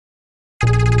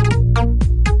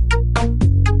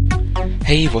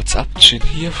Hey, what's up? Jin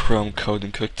here from Code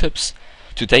and Quick Tips.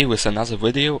 Today with another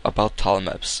video about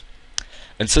TiledMaps.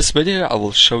 In this video I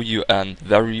will show you a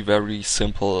very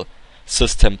simple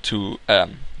system to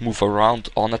move around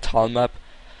on a tilemap,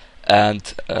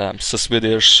 and this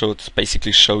video should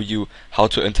basically show you how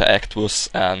to interact with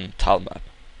a tilemap.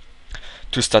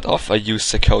 To start off, I use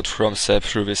the code from the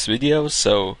previous video,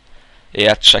 so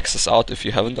yeah, check this out if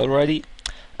you haven't already,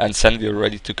 and then we're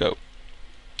ready to go.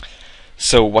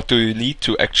 So what do you need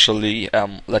to actually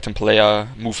let a player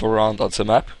move around on the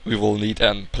map? We will need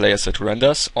a player that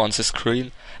renders on the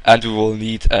screen, and we will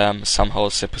need somehow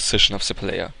the position of the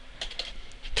player.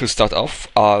 To start off,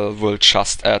 I will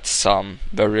just add some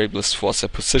variables for the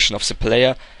position of the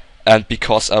player, and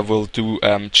because I will do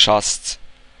just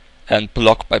a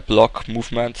block by block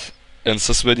movement in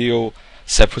this video,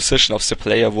 the position of the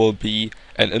player will be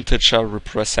an integer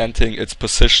representing its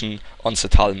position on the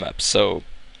tilemap. So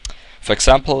for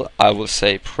example, I will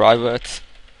say private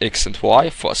x and y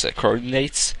for the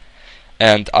coordinates,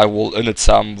 and I will init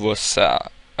them with a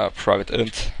private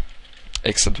int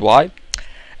x and y,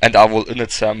 and I will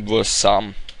init them with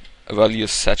some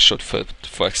values that should fit.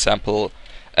 For example,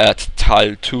 at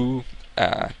tile2 to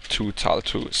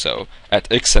tile2. So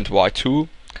at x and y2,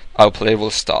 our player will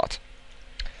start.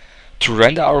 To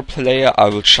render our player, I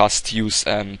will just use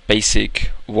a basic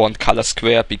one color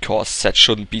square, because that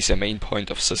shouldn't be the main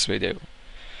point of this video.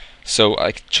 So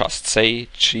I just say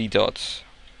g.fillRect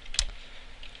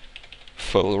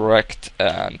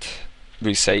and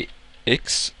we say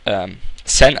x. Then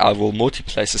I will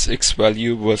multiply this x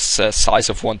value with the size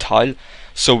of one tile,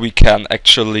 so we can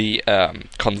actually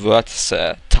convert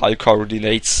the tile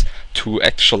coordinates to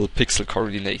actual pixel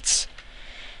coordinates.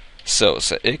 So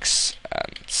the x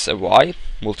and the y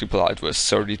multiplied with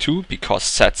 32,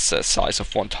 because that's the size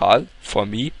of one tile for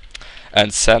me,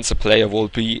 and then the player will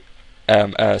be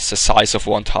the size of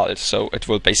one tile, so it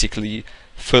will basically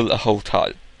fill a whole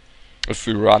tile. If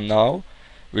we run now,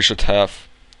 we should have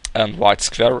a white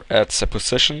square at the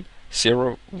position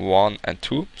 0, 1 and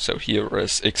 2. So here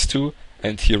is x2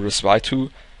 and here is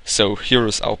y2, so here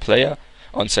is our player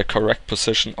on the correct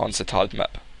position on the tiled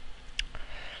map.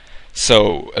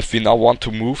 So if we now want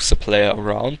to move the player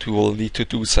around, we will need to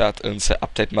do that in the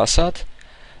update method.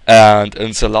 And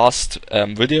in the last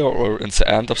video, or in the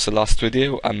end of the last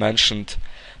video, I mentioned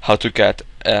how to get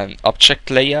an object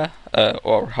layer,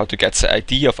 or how to get the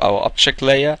ID of our object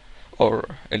layer,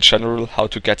 or in general how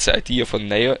to get the ID of a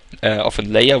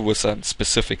layer with a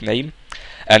specific name,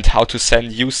 and how to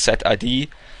then use that ID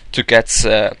to get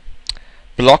the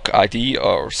block ID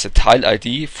or the tile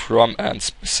ID from a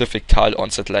specific tile on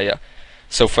that layer.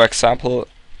 So for example,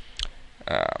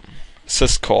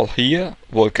 this call here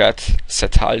will get the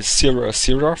tile 0,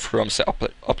 0 from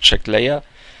the object layer,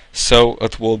 so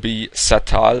it will be that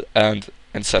tile, and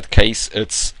in that case there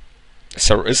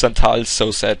is a tile,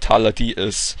 so the tile ID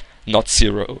is not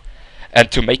 0.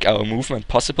 And to make our movement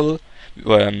possible,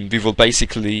 we will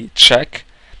basically check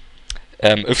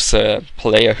if the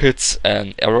player hits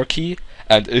an arrow key,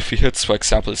 and if he hits, for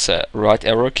example, the right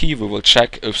arrow key, we will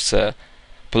check if the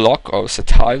block or the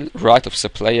tile right of the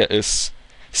player is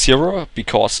 0,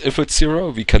 because if it's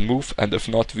 0 we can move, and if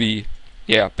not we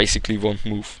basically won't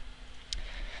move.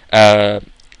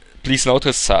 Please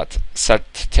notice that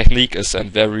that technique is a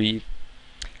very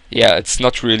it's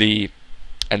not really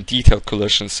a detailed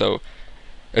collision, so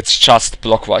it's just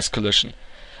blockwise collision.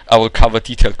 I will cover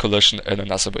detailed collision in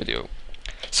another video.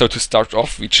 So to start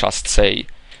off, we just say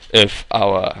if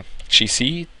our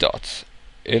gc.input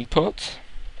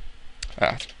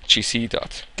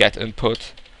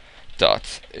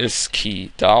is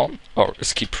key down or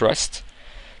is key pressed.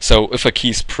 So if a key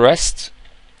is pressed,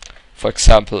 for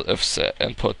example if the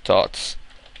input dot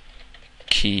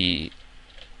key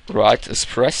right is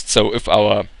pressed, so if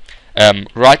our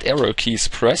right arrow key is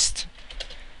pressed,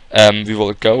 we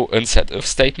will go inside if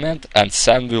statement, and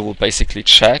then we will basically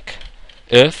check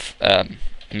if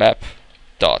map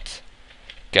dot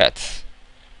get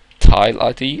tile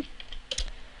ID,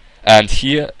 and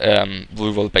here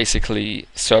we will basically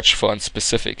search for a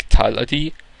specific tile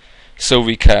ID. So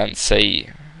we can say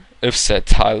if the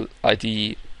tile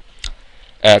ID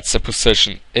at the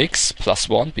position x plus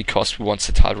 1, because we want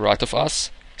the tile right of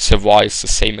us, the y is the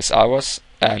same as ours,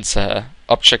 and the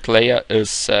object layer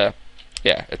is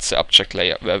it's the object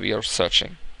layer where we are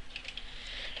searching.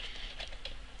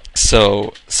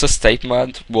 So this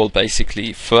statement will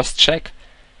basically first check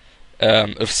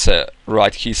if the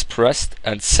right key is pressed,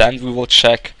 and then we will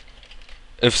check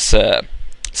if then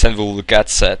we will get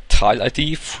the tile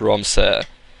ID from the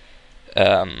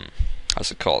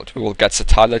how's it called? We will get the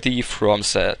tile ID from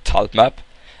the tiled map,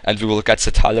 and we will get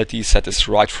the tile ID that is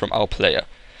right from our player.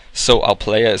 So our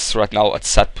player is right now at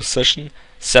set position,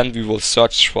 then we will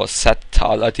search for set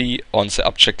tile ID on the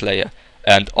object layer,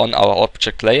 and on our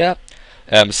object layer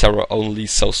there are only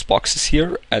those boxes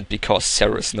here, and because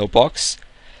there is no box,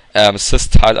 this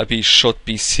tile ID should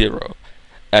be 0.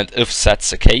 And if that's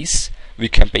the case, we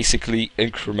can basically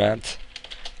increment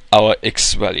our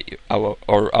x value,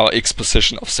 our x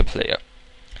position of the player.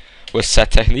 With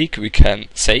that technique we can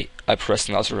say I press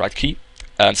now the right key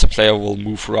and the player will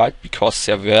move right because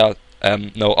there were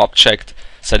no object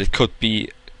that it could be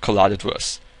collided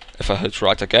with. If I hit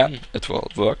right again, it will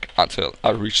work until I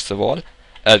reach the wall.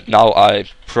 And now I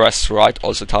press right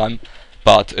all the time,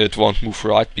 but it won't move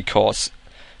right because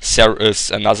there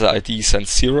is another ID than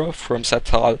 0 from that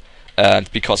tile,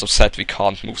 and because of that we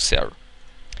can't move there.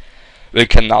 We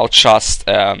can now just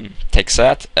take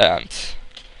that and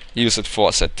use it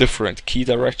for the different key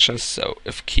directions. So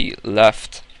if key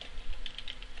left,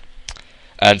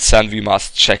 and then we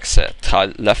must check the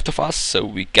tile left of us, so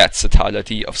we get the tile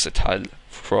ID of the tile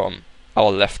from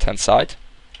our left hand side.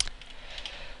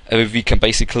 We can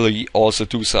basically also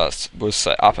do that with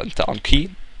the up and down key.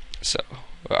 So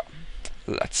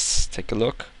let's take a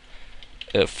look.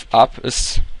 If up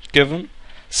is given,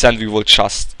 then we will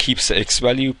just keep the x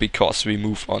value because we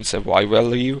move on the y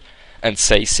value, and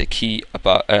say the key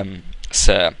above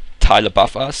the tile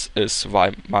above us is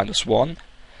y minus 1,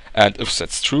 and if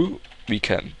that's true we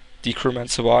can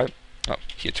decrement the y.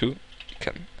 Here too we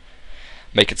can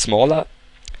make it smaller,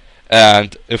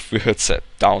 and if we hit the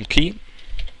down key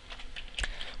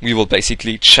we will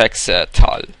basically check the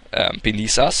tile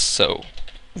beneath us, so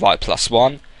y plus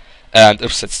 1, and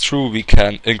if that's true we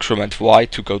can increment y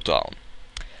to go down.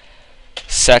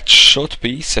 That should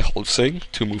be the whole thing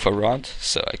to move around,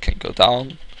 so I can go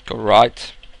down, go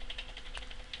right,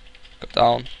 go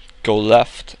down, go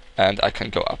left, and I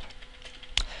can go up.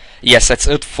 Yes, that's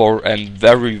it for a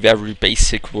very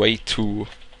basic way to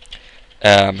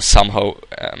somehow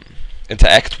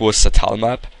interact with the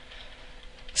TiledMap.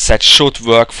 That should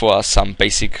work for some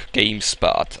basic games,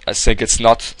 but I think it's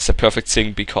not the perfect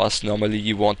thing because normally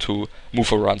you want to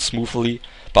move around smoothly,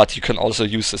 but you can also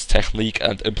use this technique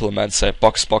and implement the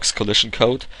box collision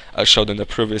code I showed in the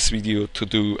previous video to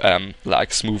do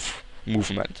like smooth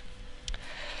movement.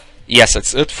 Yes,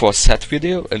 that's it for that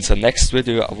video. In the next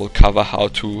video I will cover how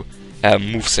to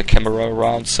move the camera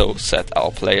around so that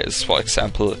our player is, for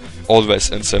example, always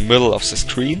in the middle of the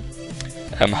screen,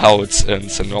 how it's in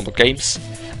the normal games.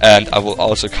 And I will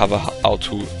also cover how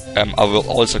to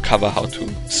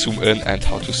zoom in and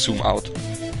how to zoom out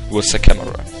with the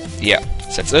camera. Yeah,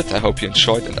 that's it. I hope you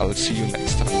enjoyed, and I will see you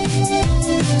next time.